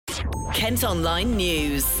Kent Online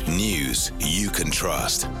News. News you can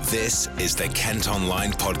trust. This is the Kent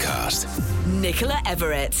Online Podcast. Nicola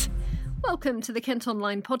Everett. Welcome to the Kent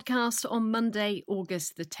Online Podcast on Monday,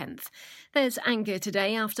 August the 10th. There's anger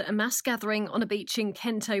today after a mass gathering on a beach in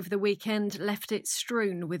Kent over the weekend left it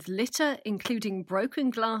strewn with litter, including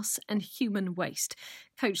broken glass and human waste.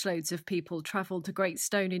 Coachloads of people travelled to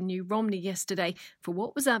Greatstone in New Romney yesterday for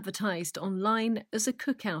what was advertised online as a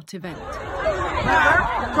cookout event.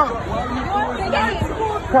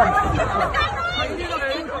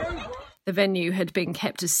 The venue had been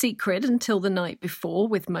kept a secret until the night before,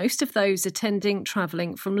 with most of those attending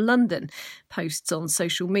travelling from London. Posts on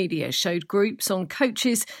social media showed groups on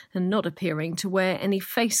coaches and not appearing to wear any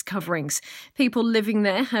face coverings. People living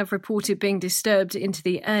there have reported being disturbed into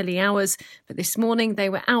the early hours, but this morning they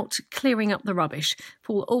were out clearing up the rubbish.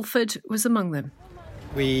 Paul Alford was among them.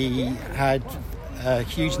 We had a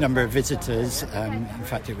huge number of visitors. In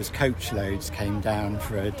fact, it was coach loads came down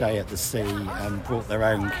for a day at the sea and brought their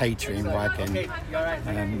own catering wagon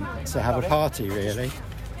to have a party, really.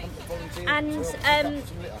 And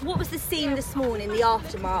what was the scene this morning, the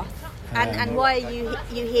aftermath? And why are you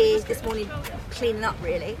here this morning cleaning up,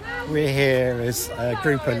 really? We're here as a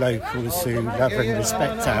group of locals who love and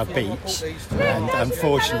respect our beach, and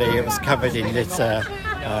unfortunately it was covered in litter,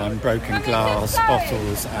 broken glass,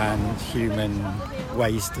 bottles and human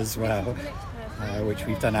waste as well, which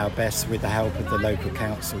we've done our best with the help of the local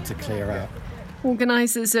council to clear up.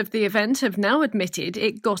 Organisers of the event have now admitted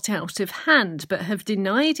it got out of hand, but have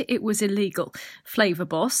denied it was illegal. Flavour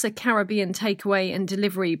Boss, a Caribbean takeaway and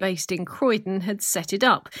delivery based in Croydon, had set it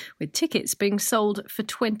up, with tickets being sold for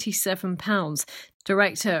 £27.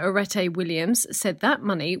 Director Arete Williams said that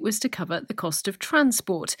money was to cover the cost of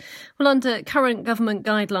transport. Well, under current government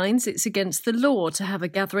guidelines, it's against the law to have a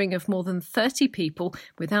gathering of more than 30 people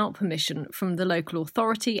without permission from the local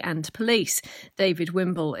authority and police. David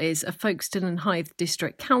Wimble is a Folkestone and Hythe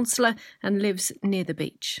District Councillor and lives near the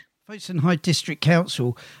beach. Folkestone and Hythe District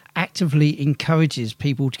Council actively encourages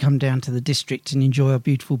people to come down to the district and enjoy our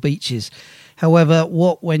beautiful beaches. However,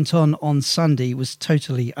 what went on Sunday was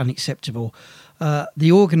totally unacceptable.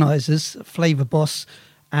 The organisers, Flavour Boss,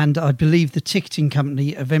 and I believe the ticketing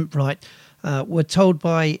company, Eventbrite, were told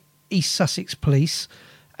by East Sussex Police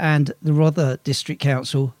and the Rother District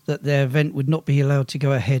Council that their event would not be allowed to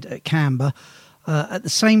go ahead at Camber. At the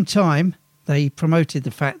same time, they promoted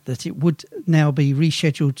the fact that it would now be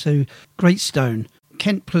rescheduled to Greatstone.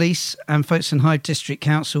 Kent Police and Folkestone and Hythe District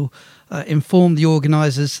Council informed the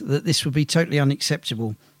organisers that this would be totally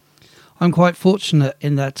unacceptable. I'm quite fortunate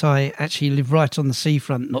in that I actually live right on the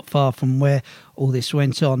seafront, not far from where all this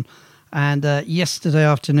went on. And yesterday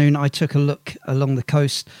afternoon I took a look along the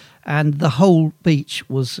coast and the whole beach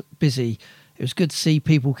was busy. It was good to see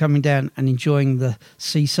people coming down and enjoying the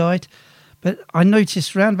seaside. But I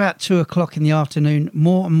noticed around about 2 o'clock in the afternoon,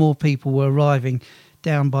 more and more people were arriving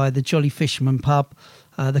down by the Jolly Fisherman pub.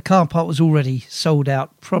 The car park was already sold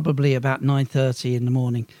out, probably about 9:30 in the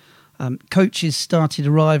morning. Coaches started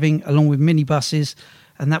arriving along with minibuses,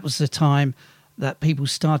 and that was the time that people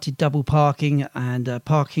started double parking and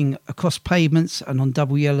parking across pavements and on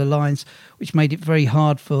double yellow lines, which made it very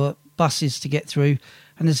hard for buses to get through.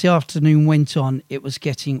 And as the afternoon went on, it was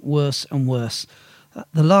getting worse and worse.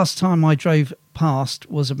 The last time I drove past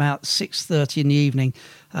was about 6:30 in the evening.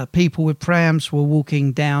 People with prams were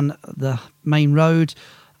walking down the main road.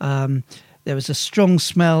 There was a strong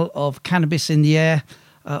smell of cannabis in the air.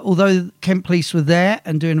 Although Kent Police were there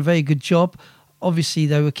and doing a very good job, obviously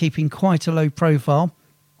they were keeping quite a low profile.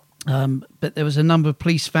 But there was a number of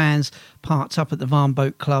police vans parked up at the Varn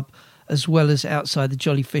Boat Club, as well as outside the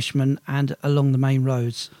Jolly Fisherman and along the main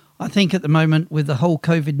roads. I think at the moment, with the whole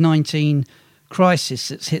COVID-19 crisis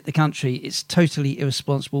that's hit the country, it's totally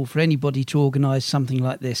irresponsible for anybody to organise something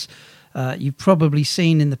like this. You've probably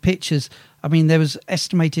seen in the pictures, I mean, there was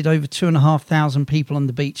estimated over 2,500 people on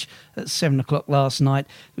the beach at 7 o'clock last night.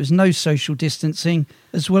 There was no social distancing,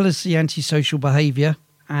 as well as the antisocial behaviour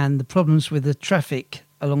and the problems with the traffic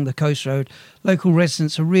along the coast road. Local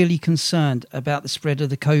residents are really concerned about the spread of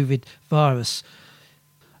the COVID virus.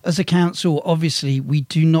 As a council, obviously, we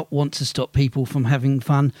do not want to stop people from having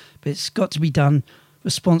fun, but it's got to be done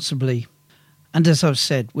responsibly. And as I've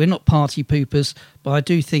said, we're not party poopers, but I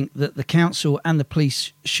do think that the council and the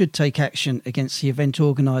police should take action against the event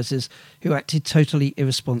organisers who acted totally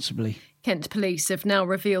irresponsibly. Kent police have now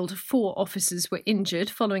revealed 4 officers were injured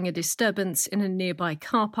following a disturbance in a nearby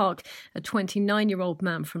car park. A 29-year-old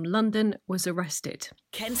man from London was arrested.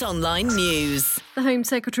 Kent Online News. The Home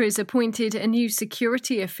Secretary has appointed a new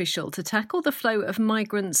security official to tackle the flow of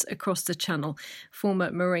migrants across the Channel.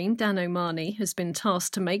 Former Marine Dan O'Mahony has been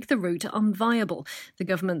tasked to make the route unviable. The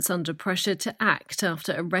government's under pressure to act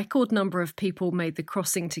after a record number of people made the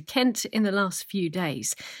crossing to Kent in the last few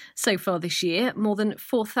days. So far this year, more than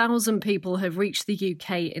 4,000 people have reached the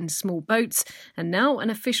UK in small boats, and now an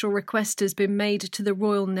official request has been made to the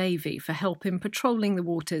Royal Navy for help in patrolling the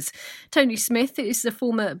waters. Tony Smith is the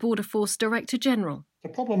former Border Force Director General. The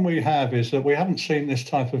problem we have is that we haven't seen this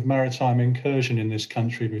type of maritime incursion in this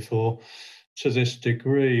country before to this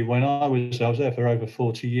degree. When I was there for over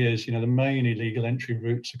 40 years, the main illegal entry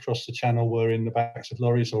routes across the Channel were in the backs of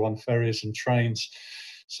lorries or on ferries and trains.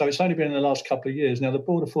 So it's only been in the last couple of years. Now, the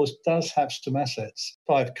Border Force does have some assets,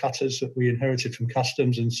 5 cutters that we inherited from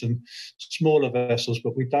Customs and some smaller vessels,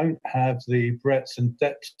 but we don't have the breadth and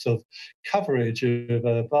depth of coverage of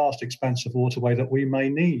a vast expanse of waterway that we may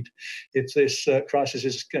need if this crisis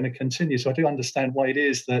is going to continue. So I do understand why it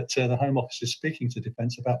is that the Home Office is speaking to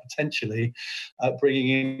Defence about potentially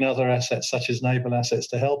bringing in other assets, such as naval assets,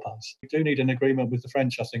 to help us. We do need an agreement with the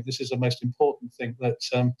French. I think this is the most important thing, that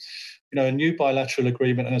a new bilateral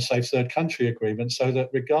agreement and a safe third country agreement, so that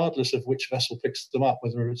regardless of which vessel picks them up,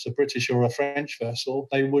 whether it's a British or a French vessel,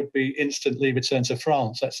 they would be instantly returned to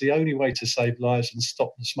France. That's the only way to save lives and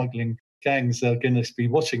stop the smuggling gangs. They're going to be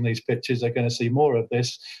watching these pictures. They're going to see more of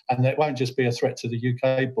this, and it won't just be a threat to the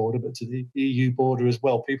UK border, but to the EU border as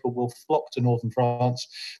well. People will flock to northern France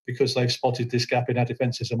because they've spotted this gap in our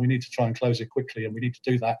defences, and we need to try and close it quickly, and we need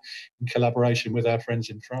to do that in collaboration with our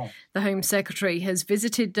friends in France. The Home Secretary has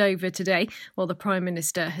visited Dover today, while the Prime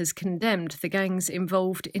Minister has condemned the gangs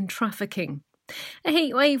involved in trafficking. A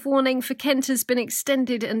heatwave warning for Kent has been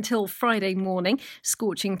extended until Friday morning.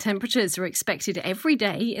 Scorching temperatures are expected every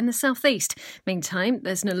day in the southeast. Meantime,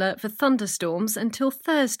 there's an alert for thunderstorms until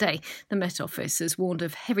Thursday. The Met Office has warned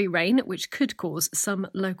of heavy rain, which could cause some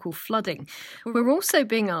local flooding. We're also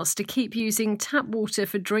being asked to keep using tap water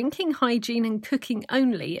for drinking, hygiene and cooking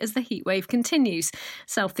only as the heatwave continues.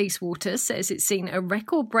 Southeast Water says it's seen a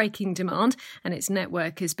record-breaking demand and its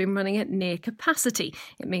network has been running at near capacity.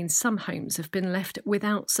 It means some homes have been left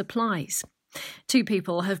without supplies. 2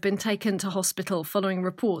 people have been taken to hospital following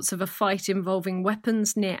reports of a fight involving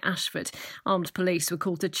weapons near Ashford. Armed police were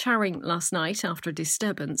called to Charing last night after a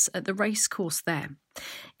disturbance at the racecourse there.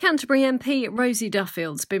 Canterbury MP Rosie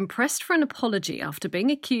Duffield's been pressed for an apology after being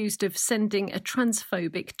accused of sending a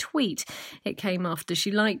transphobic tweet. It came after she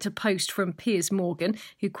liked a post from Piers Morgan,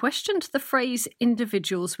 who questioned the phrase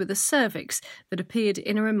individuals with a cervix that appeared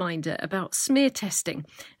in a reminder about smear testing.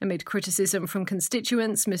 Amid criticism from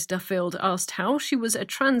constituents, Ms Duffield asked how she was a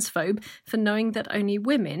transphobe for knowing that only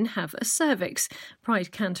women have a cervix.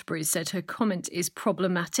 Pride Canterbury said her comment is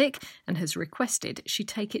problematic and has requested she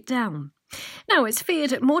take it down. Now, it's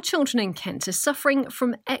feared more children in Kent are suffering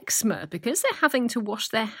from eczema because they're having to wash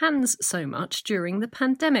their hands so much during the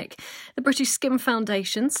pandemic. The British Skin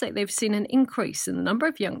Foundation say they've seen an increase in the number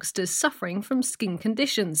of youngsters suffering from skin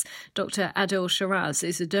conditions. Dr Adil Shiraz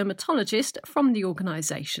is a dermatologist from the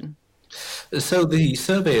organisation. So the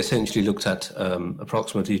survey essentially looked at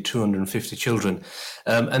approximately 250 children,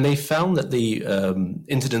 and they found that the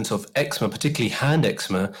incidence of eczema, particularly hand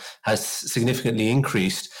eczema, has significantly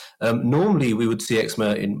increased. Normally, we would see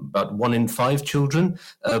eczema in about 1 in 5 children,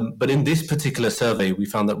 but in this particular survey, we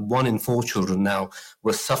found that 1 in 4 children now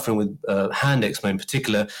were suffering with hand eczema in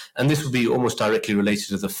particular, and this would be almost directly related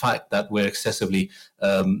to the fact that we're excessively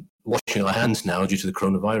washing our hands now due to the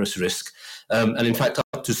coronavirus risk. And in fact,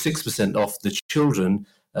 up to 6% of the children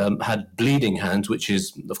had bleeding hands, which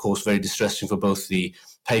is, of course, very distressing for both the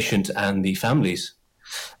patient and the families.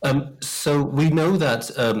 So we know that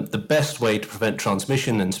the best way to prevent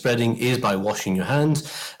transmission and spreading is by washing your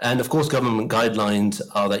hands. And of course, government guidelines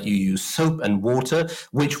are that you use soap and water,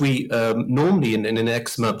 which we normally in an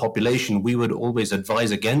eczema population, we would always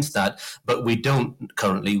advise against that, but we don't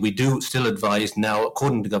currently. We do still advise now,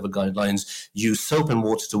 according to government guidelines, use soap and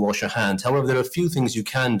water to wash your hands. However, there are a few things you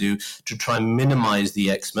can do to try and minimize the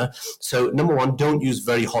eczema. So number 1, don't use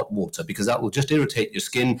very hot water because that will just irritate your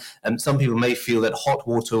skin. And some people may feel that hot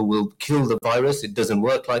water will kill the virus. It doesn't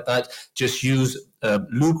work like that. Just use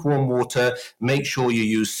lukewarm water. Make sure you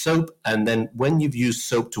use soap, and then when you've used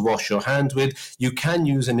soap to wash your hands with, you can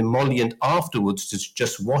use an emollient afterwards to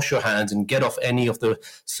just wash your hands and get off any of the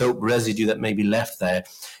soap residue that may be left there.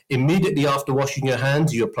 Immediately after washing your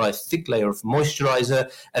hands, you apply a thick layer of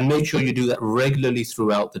moisturizer and make sure you do that regularly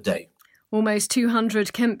throughout the day. Almost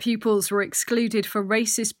 200 Kent pupils were excluded for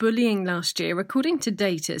racist bullying last year, according to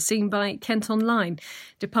data seen by Kent Online.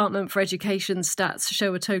 Department for Education stats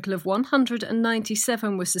show a total of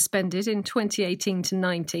 197 were suspended in 2018 to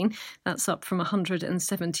 19. That's up from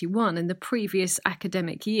 171 in the previous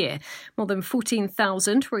academic year. More than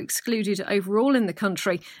 14,000 were excluded overall in the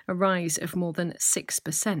country, a rise of more than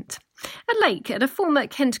 6%. A lake at a former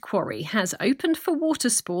Kent quarry has opened for water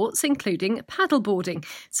sports, including paddleboarding.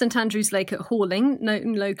 St Andrew's Lake at Horling,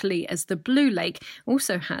 known locally as the Blue Lake,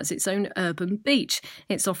 also has its own urban beach.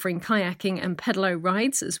 It's offering kayaking and pedalo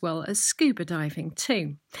rides, as well as scuba diving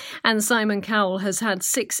too. And Simon Cowell has had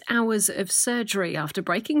 6 hours of surgery after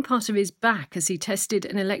breaking part of his back as he tested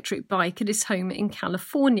an electric bike at his home in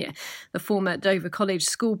California. The former Dover College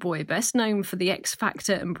schoolboy, best known for The X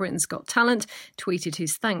Factor and Britain's Got Talent, tweeted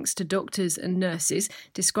his thanks to doctors and nurses,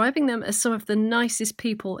 describing them as some of the nicest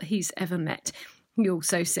people he's ever met. He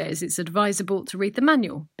also says it's advisable to read the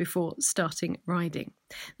manual before starting riding.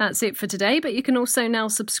 That's it for today, but you can also now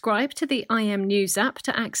subscribe to the IM News app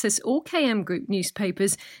to access all KM Group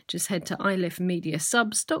newspapers. Just head to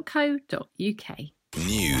ilifmediasubs.co.uk.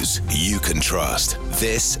 News you can trust.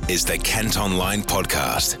 This is the Kent Online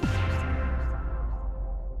Podcast.